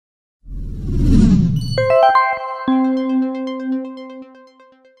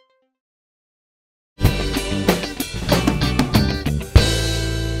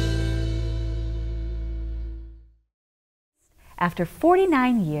After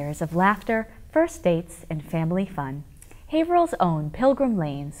 49 years of laughter, first dates, and family fun, Haverhill's own Pilgrim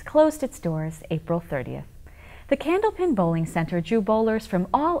Lanes closed its doors April 30th. The Candlepin Bowling Center drew bowlers from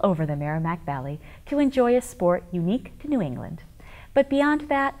all over the Merrimack Valley to enjoy a sport unique to New England. But beyond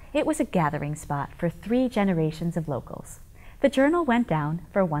that, it was a gathering spot for 3 generations of locals. The Journal went down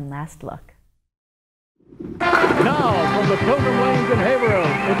for one last look. Now, from the Pilgrim Lanes in Haverhill,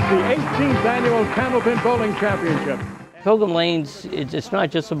 it's the 18th annual Candlepin Bowling Championship. Pilgrim Lanes, it's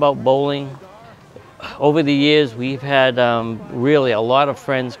not just about bowling. Over the years, we've had really a lot of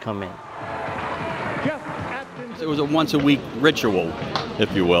friends come in. It was a once-a-week ritual,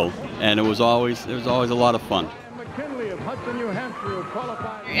 if you will, and it was always a lot of fun.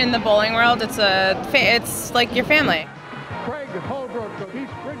 In the bowling world, it's like your family.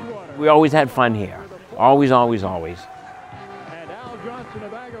 We always had fun here. Always, always, always.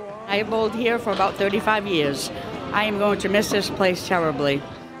 I bowled here for about 35 years. I am going to miss this place terribly.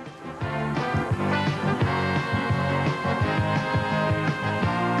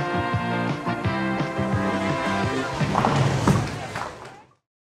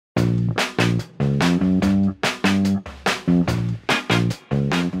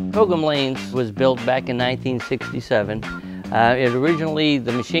 Pilgrim Lanes was built back in 1967. Originally,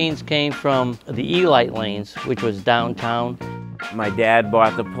 the machines came from the E-Light Lanes, which was downtown. My dad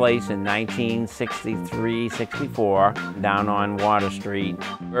bought the place in 1963-64 down on Water Street.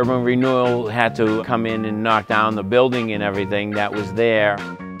 Urban Renewal had to come in and knock down the building and everything that was there.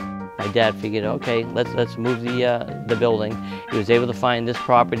 My dad figured, okay, let's move the building. He was able to find this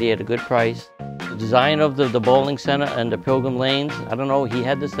property at a good price. The design of the bowling center and the Pilgrim Lanes, I don't know, he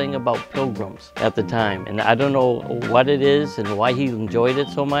had this thing about pilgrims at the time. And I don't know what it is and why he enjoyed it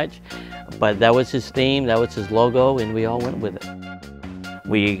so much, but that was his theme, that was his logo, and we all went with it.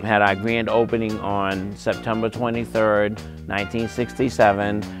 We had our grand opening on September 23rd,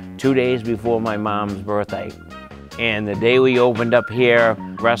 1967, 2 days before my mom's birthday. And the day we opened up here,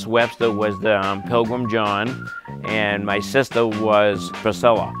 Russ Webster was the Pilgrim John, and my sister was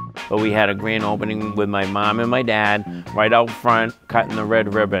Priscilla. But we had a grand opening with my mom and my dad right out front, cutting the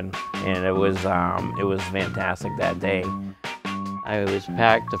red ribbon, and it was fantastic that day. I was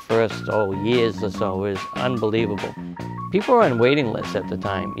packed the first years or so. It was unbelievable. People were on waiting lists at the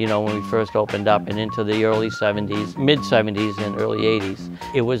time, you know, when we first opened up and into the early 70s, mid-70s and early 80s.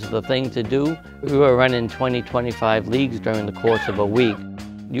 It was the thing to do. We were running 20, 25 leagues during the course of a week.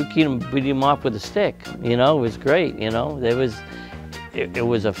 You could beat them off with a stick, you know, it was great, you know. It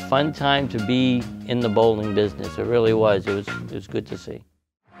was a fun time to be in the bowling business. It really was. It was good to see.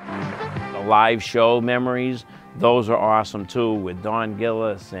 The live show memories, those are awesome too, with Don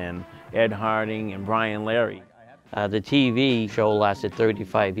Gillis and Ed Harding and Brian Larry. The TV show lasted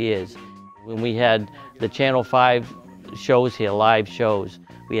 35 years. When we had the Channel 5 shows here, live shows,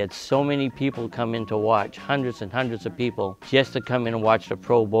 we had so many people come in to watch, hundreds and hundreds of people, just to come in and watch the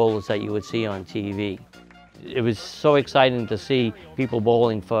pro bowlers that you would see on TV. It was so exciting to see people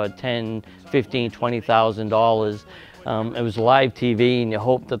bowling for $10,000, $15,000, $20,000. It was live TV, and you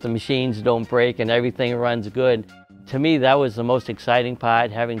hope that the machines don't break and everything runs good. To me, that was the most exciting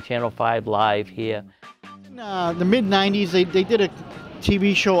part, having Channel 5 live here. In the mid-90s, they did a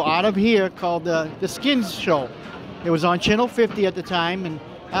TV show out of here called the Skins Show. It was on Channel 50 at the time, and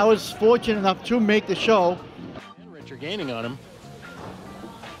I was fortunate enough to make the show. Richard gaining on him.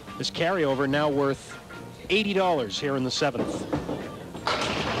 This carryover now worth $80 here in the 7th.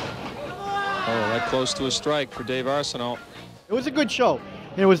 Oh, right close to a strike for Dave Arsenault. It was a good show,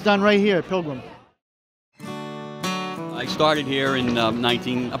 and it was done right here at Pilgrim. I started here in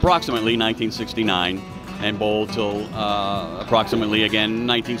approximately 1969 and bowled till approximately again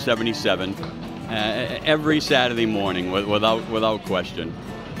 1977. Every Saturday morning, without question.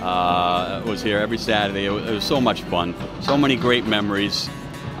 Was here every Saturday. It was so much fun. So many great memories.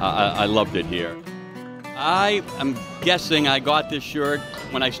 I loved it here. I am guessing I got this shirt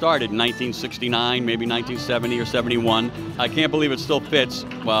when I started in 1969, maybe 1970 or 71. I can't believe it still fits.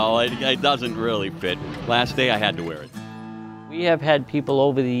 Well, it doesn't really fit. Last day I had to wear it. We have had people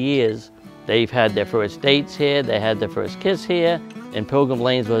over the years, they've had their first dates here, they had their first kiss here, and Pilgrim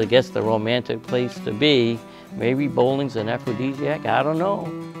Lanes was, I guess, the romantic place to be. Maybe bowling's an aphrodisiac, I don't know.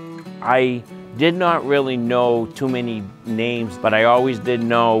 I did not really know too many names, but I always did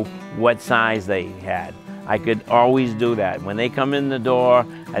know what size they had. I could always do that. When they come in the door,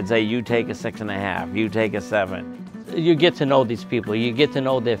 I'd say, you take a 6.5, you take a 7. You get to know these people, you get to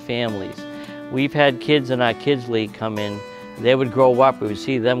know their families. We've had kids in our kids league come in. They would grow up, we would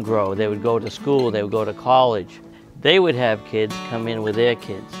see them grow. They would go to school, they would go to college. They would have kids come in with their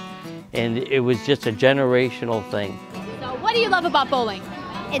kids. And it was just a generational thing. So What do you love about bowling?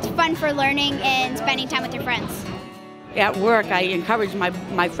 It's fun for learning and spending time with your friends. At work, I encourage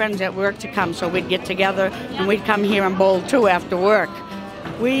my friends at work to come, so we'd get together and we'd come here and bowl too after work.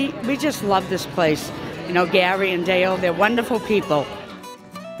 We just love this place. You know, Gary and Dale, they're wonderful people.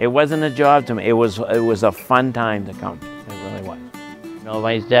 It wasn't a job to me. It was a fun time to come. It really was. You know,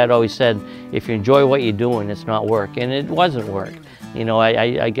 my dad always said, if you enjoy what you're doing, it's not work. And it wasn't work. You know,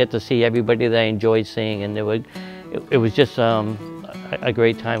 I get to see everybody that I enjoyed seeing, and it was just a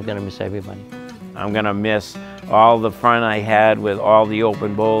great time. I'm gonna miss everybody. I'm gonna miss all the fun I had with all the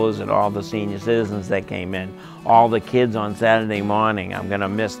open bowlers and all the senior citizens that came in. All the kids on Saturday morning, I'm gonna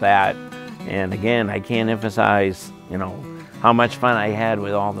miss that. And again, I can't emphasize, you know, how much fun I had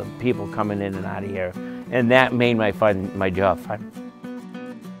with all the people coming in and out of here. And that made my job fun.